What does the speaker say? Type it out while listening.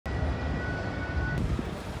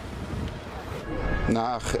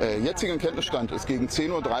Nach jetzigem Kenntnisstand ist gegen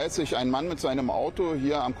 10:30 Uhr ein Mann mit seinem Auto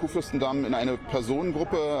hier am Kurfürstendamm in eine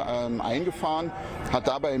Personengruppe eingefahren, hat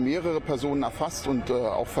dabei mehrere Personen erfasst und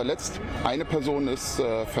auch verletzt. Eine Person ist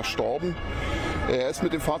verstorben. Er ist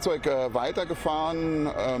mit dem Fahrzeug weitergefahren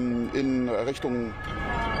in Richtung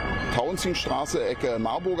Tauentzienstraße, Ecke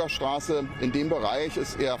Marburger Straße. In dem Bereich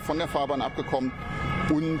ist er von der Fahrbahn abgekommen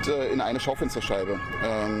und in eine Schaufensterscheibe.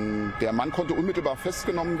 Der Mann konnte unmittelbar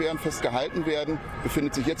festgenommen werden, festgehalten werden,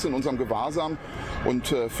 befindet sich jetzt in unserem Gewahrsam. Und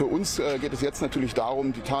für uns geht es jetzt natürlich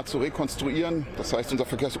darum, die Tat zu rekonstruieren. Das heißt, unser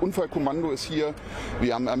Verkehrsunfallkommando ist hier.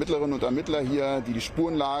 Wir haben Ermittlerinnen und Ermittler hier, die die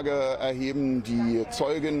Spurenlage erheben, die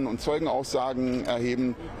Zeuginnen und Zeugenaussagen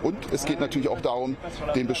erheben. Und es geht natürlich auch darum,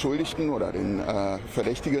 den Beschuldigten oder den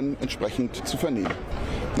Verdächtigen entsprechend zu vernehmen.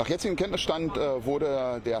 Nach jetzigem Kenntnisstand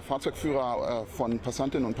wurde der Fahrzeugführer von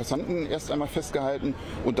Passantinnen und Passanten erst einmal festgehalten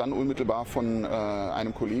und dann unmittelbar von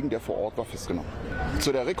einem Kollegen, der vor Ort war, festgenommen.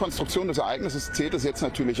 Zu der Rekonstruktion des Ereignisses zählt es jetzt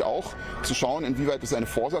natürlich auch, zu schauen, inwieweit es eine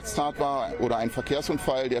Vorsatztat war oder ein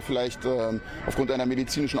Verkehrsunfall, der vielleicht aufgrund einer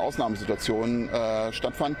medizinischen Ausnahmesituation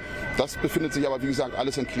stattfand. Das befindet sich aber, wie gesagt,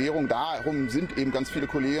 alles in Klärung. Darum sind eben ganz viele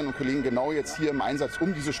Kolleginnen und Kollegen genau jetzt hier im Einsatz,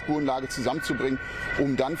 um diese Spurenlage zusammenzubringen,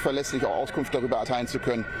 um dann verlässlich auch Auskunft darüber erteilen zu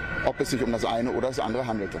können, ob es sich um das eine oder das andere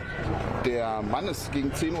handelte. Der Mann ist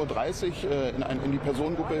gegen 10:30 Uhr in die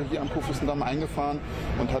Personengruppe hier am Kurfürstendamm eingefahren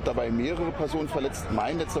und hat dabei mehrere Personen verletzt.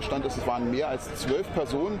 Mein letzter Stand ist, es waren mehr als 12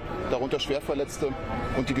 Personen, darunter Schwerverletzte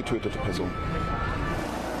und die getötete Person.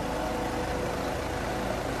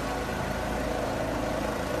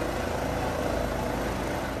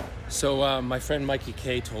 So my friend Mikey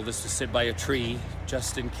K told us to sit by a tree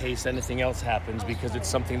just in case anything else happens, because it's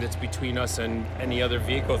something that's between us and any other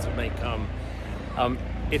vehicles that may come.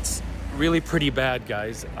 It's really pretty bad,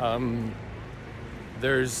 guys.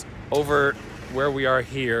 There's over where we are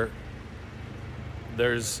here,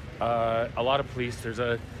 there's a lot of police. There's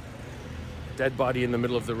a dead body in the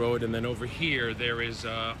middle of the road, and then over here there is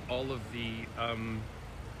all of the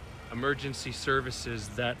emergency services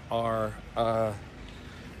that are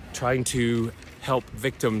trying to help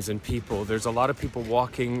victims and people. There's a lot of people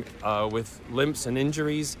walking with limps and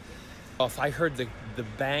injuries. I heard the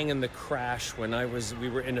bang and the crash when we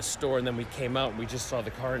were in a store, and then we came out and we just saw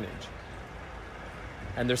the carnage.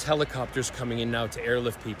 And there's helicopters coming in now to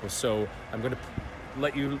airlift people. So I'm going to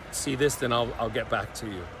let you see this, then I'll get back to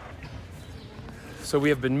you. So we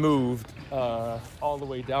have been moved all the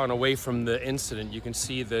way down away from the incident. You can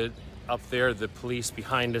see that up there, the police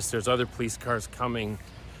behind us. There's other police cars coming.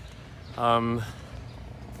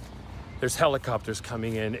 There's helicopters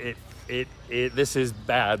coming in. This is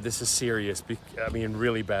bad. This is serious. I mean,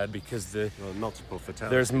 really bad, because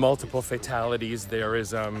there's multiple fatalities. There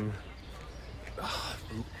is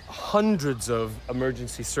hundreds of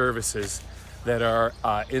emergency services that are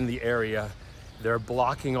in the area. They're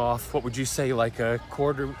blocking off, what would you say, like a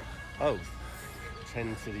quarter?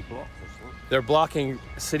 10 city blocks or something. They're blocking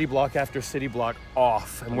city block after city block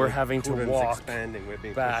off, and we're having to walk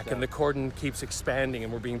back, and the cordon keeps expanding,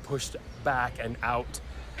 and we're being pushed back and out.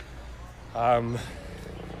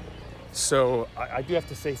 So I do have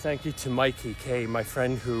to say thank you to Mikey K, my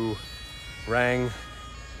friend, who rang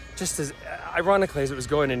just as ironically as it was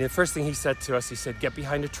going. And the first thing he said to us, he said, "Get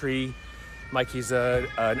behind a tree." Mikey's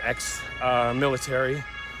an ex-military.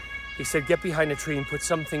 He said, "Get behind a tree and put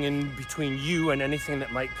something in between you and anything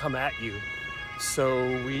that might come at you." So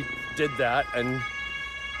we did that, and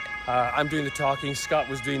I'm doing the talking. Scott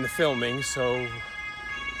was doing the filming, so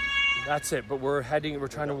that's it. But we're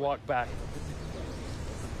trying to walk back.